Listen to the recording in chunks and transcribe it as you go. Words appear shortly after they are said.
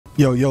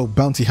Yo,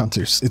 bounty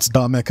hunters, it's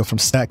Dom Mecca from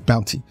Stack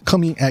Bounty,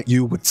 coming at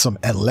you with some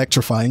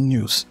electrifying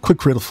news.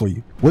 Quick riddle for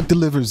you. What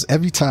delivers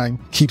every time,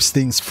 keeps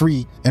things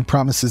free, and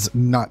promises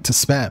not to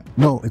spam?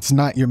 No, it's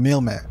not your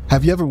mailman.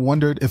 Have you ever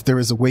wondered if there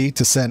is a way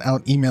to send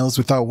out emails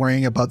without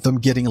worrying about them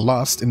getting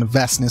lost in the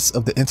vastness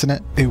of the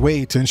internet? A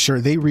way to ensure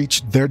they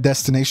reach their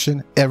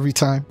destination every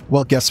time?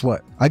 Well, guess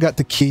what? I got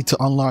the key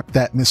to unlock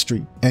that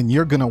mystery, and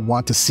you're gonna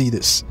want to see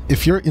this.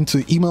 If you're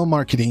into email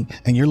marketing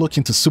and you're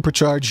looking to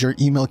supercharge your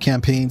email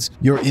campaigns,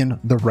 you're in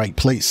the right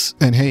place.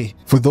 And hey,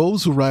 for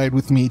those who ride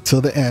with me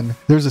till the end,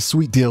 there's a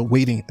sweet deal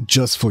waiting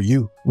just for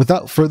you.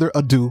 Without further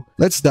ado,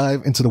 let's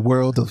dive into the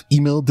world of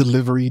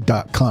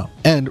emaildelivery.com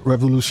and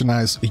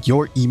revolutionize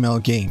your email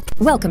game.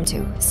 Welcome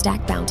to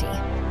Stack Bounty,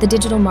 the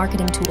digital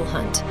marketing tool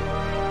hunt.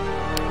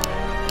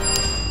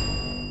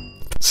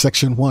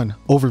 Section 1,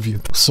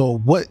 Overview. So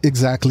what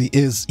exactly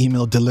is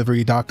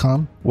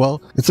emaildelivery.com?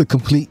 Well, it's a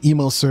complete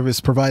email service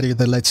provider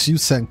that lets you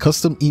send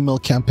custom email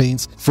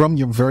campaigns from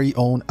your very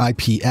own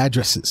IP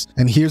addresses.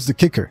 And here's the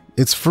kicker.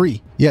 It's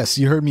free. Yes,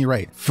 you heard me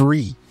right.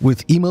 Free.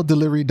 With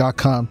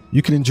emaildelivery.com,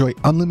 you can enjoy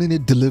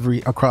unlimited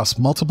delivery across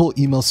multiple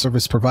email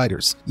service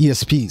providers,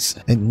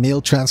 ESPs, and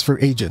mail transfer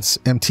agents,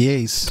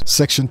 MTAs.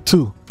 Section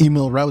 2,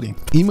 Email Routing.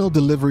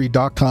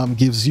 Emaildelivery.com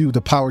gives you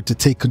the power to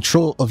take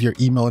control of your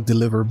email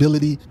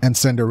deliverability and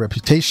sender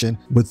reputation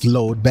with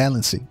load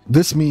balancing.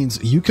 This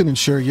means you can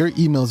ensure your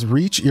emails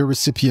reach your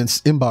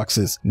recipients'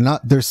 inboxes,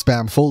 not their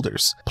spam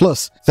folders.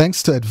 Plus,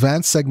 thanks to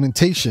advanced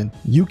segmentation,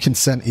 you can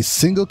send a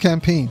single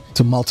campaign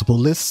to multiple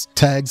lists,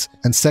 tags,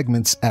 and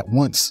segments at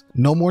once.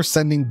 No more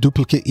sending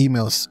duplicate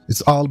emails.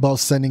 It's all about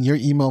sending your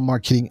email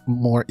marketing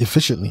more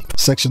efficiently.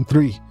 Section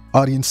 3,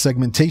 Audience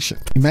Segmentation.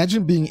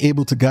 Imagine being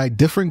able to guide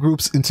different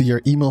groups into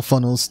your email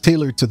funnels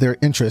tailored to their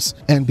interests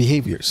and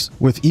behaviors.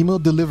 With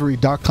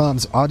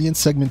emaildelivery.com's audience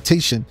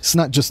segmentation, it's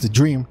not just a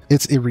dream,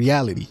 it's a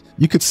reality.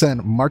 You could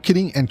send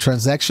marketing and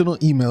transactional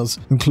emails,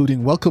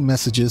 including welcome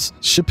messages,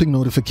 shipping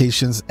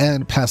notifications,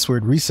 and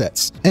password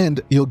resets.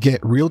 And you'll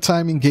get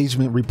real-time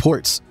engagement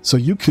reports, so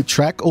you could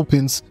track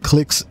opens,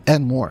 clicks,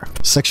 and more.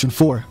 Section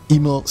 4,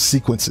 Email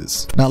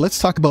Sequences. Now let's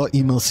talk about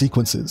email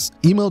sequences.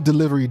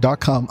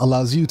 Emaildelivery.com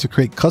allows you to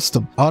create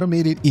custom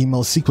automated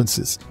email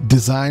sequences.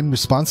 Design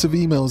responsive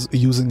emails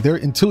using their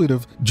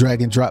intuitive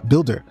drag-and-drop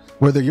builder.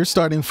 Whether you're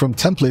starting from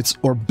templates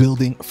or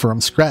building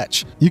from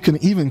scratch, you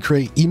can even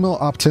create email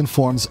opt-in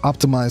forms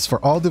optimized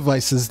for all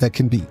devices that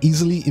can be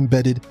easily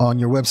embedded on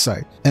your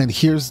website. And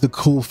here's the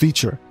cool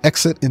feature,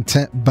 Exit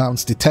Intent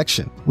Bounce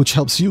Detection, which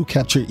helps you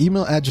capture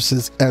email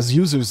addresses as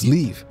users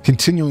leave,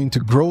 continuing to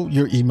grow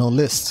your email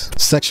list.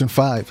 Section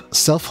 5,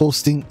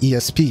 Self-Hosting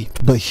ESP.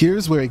 But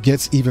here's where it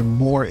gets even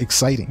more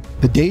exciting.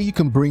 The day you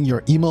can bring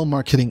your email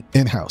marketing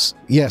in-house.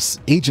 Yes,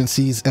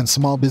 agencies and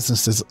small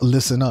businesses,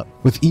 listen up.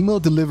 With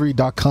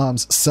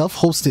emaildelivery.com's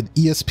self-hosted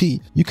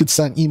ESP, you could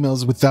send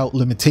emails without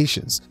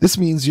limitations. This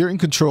means you're in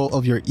control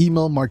of your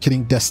email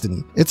marketing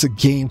destiny. It's a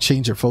game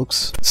changer,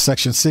 folks.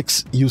 Section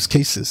 6, Use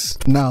Cases.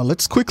 Now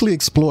let's quickly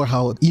explore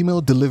how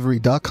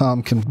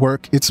emaildelivery.com can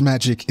work its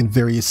magic in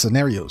various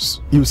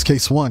scenarios. Use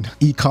Case 1,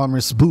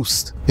 E-commerce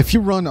Boost. If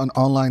you run an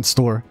online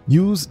store,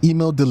 use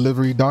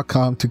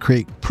emaildelivery.com to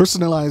create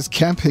personalized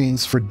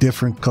campaigns for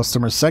different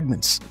customer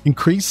segments.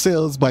 Increase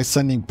sales by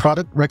sending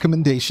product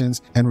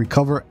recommendations and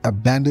recover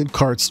abandoned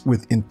carts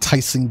with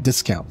enticing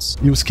discounts.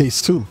 Use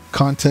Case 2,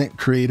 Content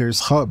Creators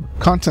Hub.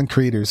 Content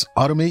creators,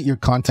 automate your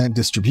content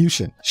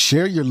distribution.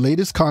 Share your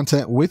latest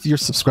content with your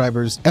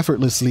subscribers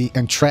effortlessly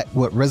and track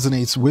what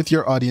resonates with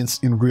your audience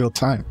in real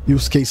time.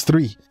 Use Case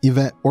 3,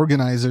 Event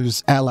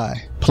Organizers Ally.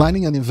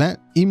 Planning an event?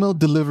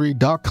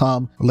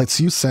 Emaildelivery.com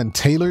lets you send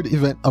tailored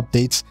event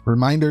updates,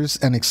 reminders,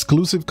 and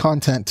exclusive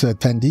content to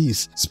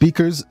attendees,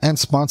 speakers, and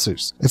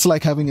sponsors. It's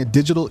like having a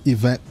digital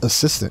event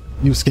assistant.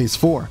 Use Case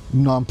 4,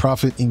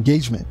 Nonprofit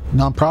Engagement.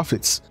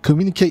 Nonprofits,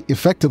 communicate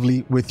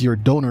effectively with your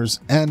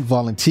donors and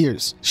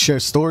volunteers. Share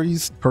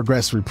stories,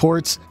 progress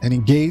reports, and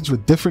engage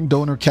with different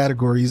donor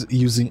categories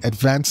using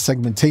advanced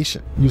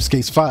segmentation. Use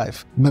Case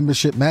 5,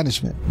 Membership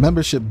Management.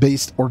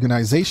 Membership-based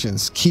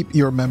organizations keep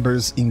your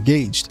members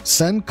engaged.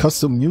 Send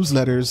custom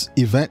newsletters,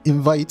 event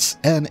invites,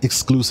 and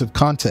exclusive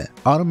content.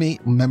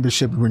 Automate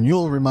membership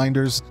renewal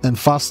reminders and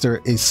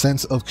foster a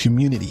sense of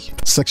community.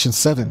 Section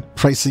 7,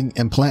 Pricing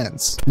and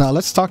Plans. Now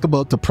let's talk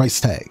about the price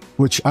tag,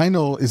 which I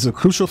know is a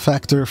crucial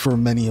factor for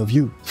many of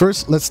you.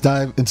 First, let's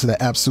dive into the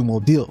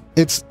AppSumo deal.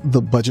 It's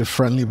the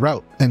budget-friendly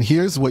route, and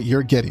here's what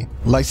you're getting.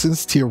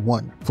 License Tier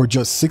 1 for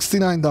just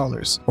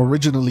 $69,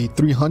 originally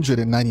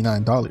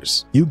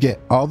 $399. You get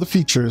all the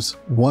features,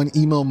 one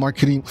email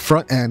marketing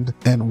front end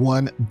and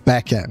one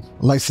back end.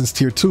 License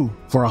Tier 2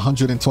 for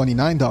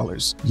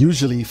 $129,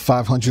 usually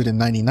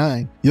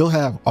 $599, you'll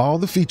have all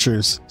the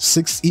features,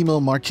 6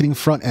 email marketing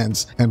front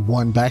ends, and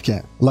 1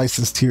 backend.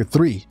 License Tier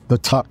 3, the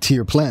top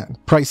tier plan,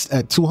 priced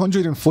at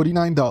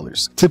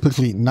 $249,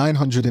 typically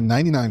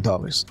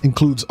 $999,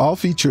 includes all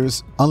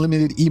features,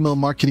 unlimited email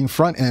marketing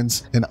front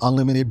ends, and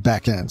unlimited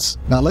backends.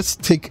 Now let's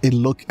take a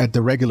look at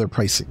the regular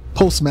pricing.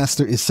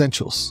 Postmaster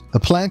Essentials. The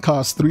plan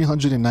costs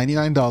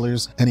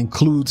 $399 and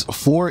includes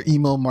 4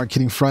 email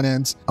marketing front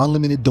ends,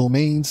 unlimited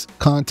domains,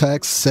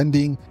 contacts,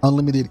 sending,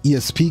 unlimited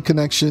ESP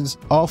connections,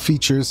 all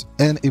features,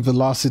 and a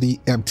Velocity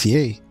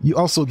MTA. You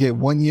also get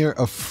 1 year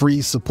of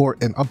free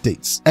support and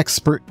updates.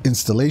 Expert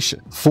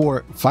Installation.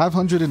 For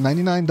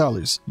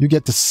 $599, you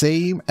get the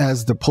same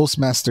as the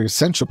Postmaster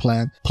Essential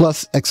plan,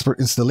 plus expert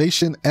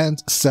installation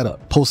and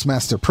setup.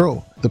 Postmaster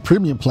Pro, the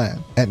premium plan,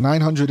 at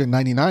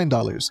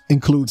 $999,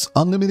 includes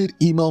unlimited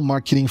email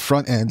marketing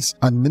front ends,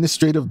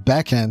 administrative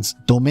backends,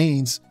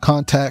 domains,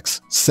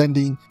 contacts,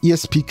 sending,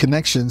 ESP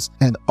connections,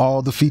 and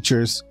all the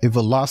features, a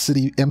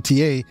Velocity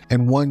MTA,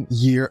 and 1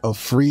 year of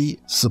free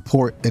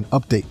support and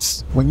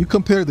updates. When you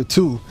compare the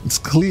two, it's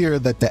clear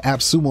that the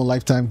AppSumo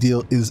lifetime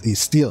deal is a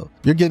steal.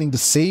 You're getting the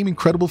same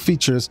incredible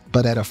features,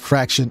 but at a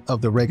fraction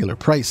of the regular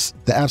price.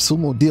 The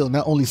AppSumo deal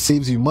not only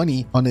saves you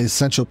money on the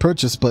essential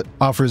purchase, but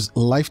offers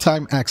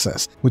lifetime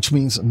access, which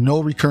means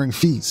no recurring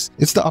fees.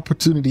 It's the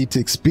opportunity to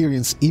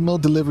experience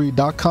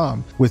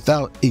emaildelivery.com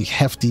without a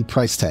hefty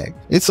price tag.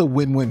 It's a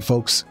win-win,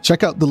 folks.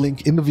 Check out the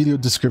link in the video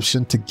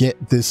description to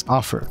get this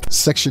offer.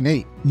 Section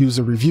 8,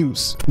 user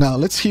reviews. Now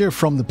let's hear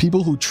from the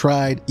people who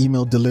tried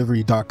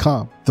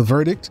emaildelivery.com. The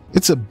verdict?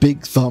 It's a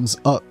big thumbs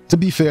up. To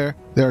be fair,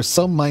 there are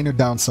some minor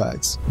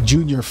downsides.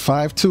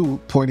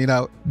 Junior52 pointed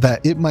out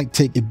that it might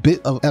take a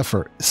bit of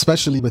effort,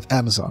 especially with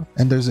Amazon,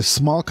 and there's a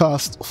small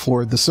cost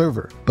for the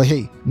server. But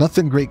hey,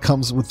 nothing great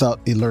comes without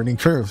a learning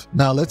curve.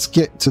 Now let's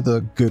get to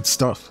the good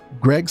stuff.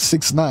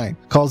 Greg69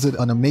 calls it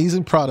an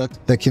amazing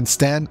product that can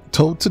stand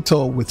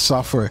toe-to-toe with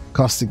software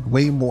costing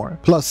way more.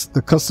 Plus,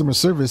 the customer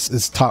service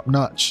is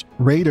top-notch.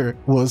 Raider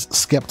was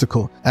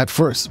skeptical at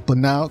first, but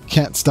now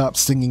can't stop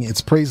singing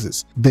its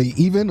praises. They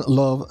even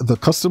love the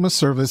customer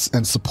service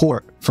and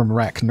support from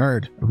Rack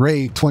Nerd.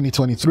 Ray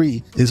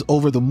 2023 is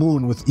over the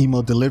moon with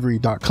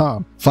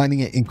emaildelivery.com, finding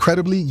it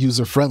incredibly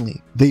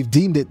user-friendly. They've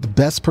deemed it the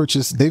best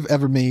purchase they've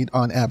ever made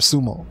on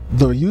AppSumo.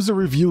 The user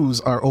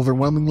reviews are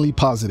overwhelmingly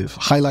positive,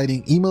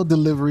 highlighting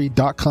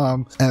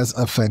emaildelivery.com as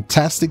a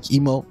fantastic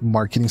email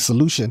marketing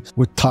solution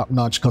with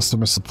top-notch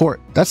customer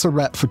support. That's a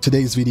wrap for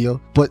today's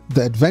video, but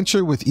the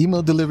adventure with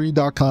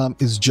emaildelivery.com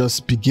is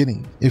just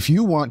beginning. If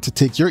you want to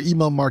take your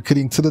email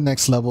marketing to the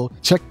next level,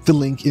 check the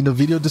link in the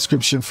video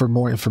description for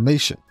more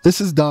information.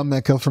 This is Dom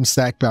Mecca from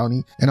Stack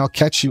Bounty, and I'll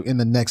catch you in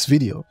the next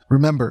video.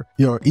 Remember,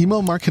 your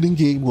email marketing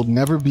game will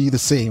never be the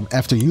same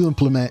after you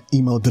implement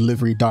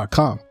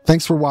emaildelivery.com.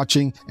 Thanks for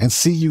watching, and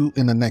see you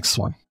in the next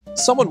one.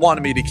 Someone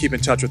wanted me to keep in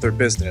touch with their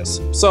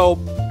business, so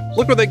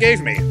look what they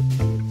gave me.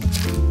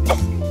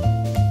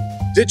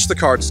 Ditch the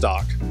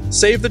cardstock,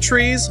 save the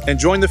trees, and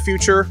join the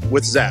future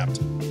with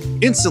Zapped.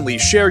 Instantly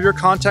share your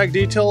contact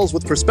details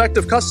with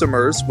prospective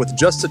customers with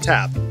just a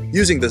tap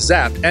using the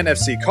Zapped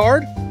NFC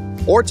card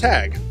or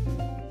tag.